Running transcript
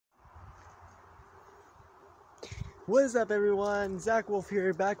What is up, everyone? Zach Wolf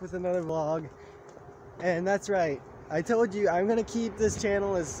here, back with another vlog. And that's right, I told you I'm gonna keep this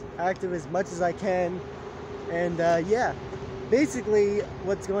channel as active as much as I can. And yeah, basically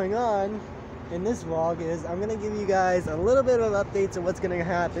what's going on in this vlog is I'm gonna give you guys a little bit of updates of what's gonna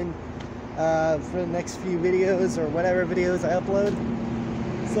happen for the next few videos or whatever videos I upload.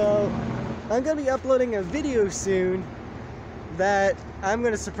 So I'm gonna be uploading a video soon that I'm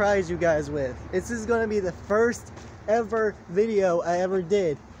gonna surprise you guys with. This is gonna be the first ever video I ever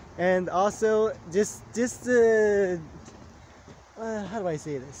did, and also just to how do I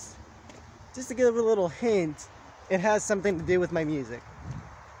say this? Just to give a little hint, it has something to do with my music.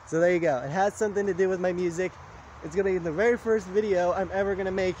 So there you go. It has something to do with my music. It's gonna be the very first video I'm ever gonna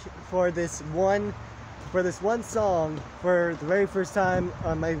make for this one song for the very first time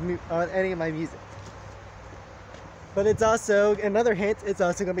on any of my music. But it's also another hint. It's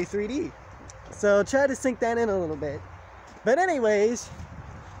also gonna be 3D. So try to sink that in a little bit. But anyways,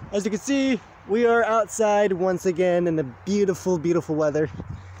 as you can see, we are outside once again in the beautiful, beautiful weather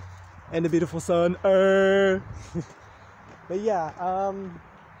and the beautiful sun. But yeah,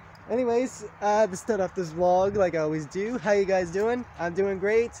 anyways, to start off this vlog like I always do, how you guys doing? I'm doing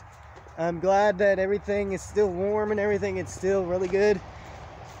great. I'm glad that everything is still warm and everything. It's still really good.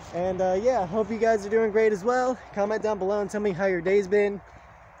 And yeah, hope you guys are doing great as well. Comment down below and tell me how your day's been.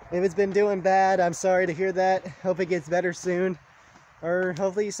 If it's been doing bad, I'm sorry to hear that. Hope it gets better soon. Or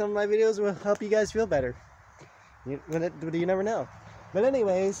hopefully some of my videos will help you guys feel better. You never know. But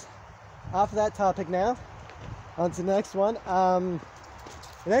anyways, off of that topic now, on to the next one. The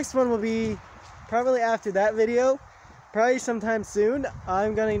next one will be probably after that video. Probably sometime soon.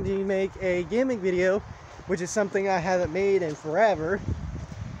 I'm going to make a gaming video, which is something I haven't made in forever.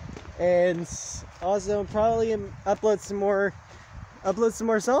 And also probably upload some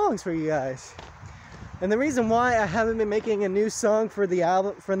more songs for you guys. And the reason why I haven't been making a new song for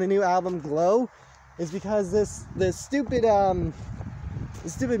the new album Glow is because this stupid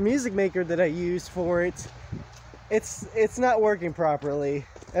music maker that I used for it's not working properly.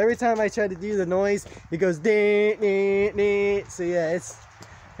 Every time I try to do the noise, it goes ding ding ding. So yeah,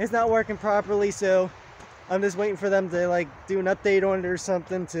 it's not working properly. So I'm just waiting for them to like do an update on it or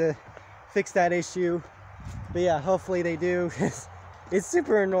something to fix that issue. But yeah, hopefully they do. It's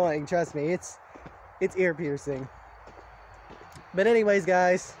super annoying, trust me. It's ear piercing. But anyways,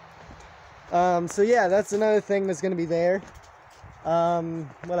 guys, so yeah, that's another thing that's gonna be there.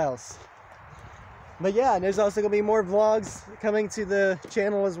 What else? But yeah, there's also gonna be more vlogs coming to the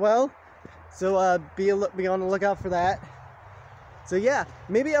channel as well. So be on the lookout for that. So yeah,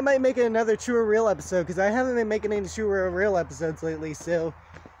 maybe I might make another True or Real episode because I haven't been making any True or Real episodes lately. So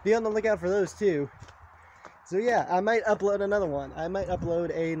be on the lookout for those too. So yeah, I might upload another one. I might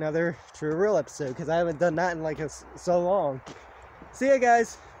upload another True or Real episode because I haven't done that in like so long. So yeah,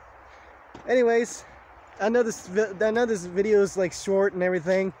 guys. Anyways, I know this video is like short and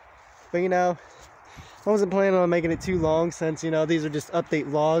everything, but you know, I wasn't planning on making it too long since you know these are just update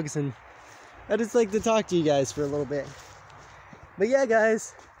vlogs, and I just like to talk to you guys for a little bit. But yeah,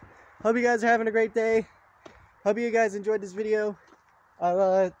 guys, hope you guys are having a great day. Hope you guys enjoyed this video.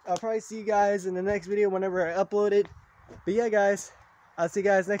 I'll probably see you guys in the next video whenever I upload it. But yeah, guys, I'll see you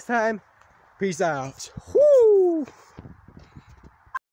guys next time. Peace out. Woo!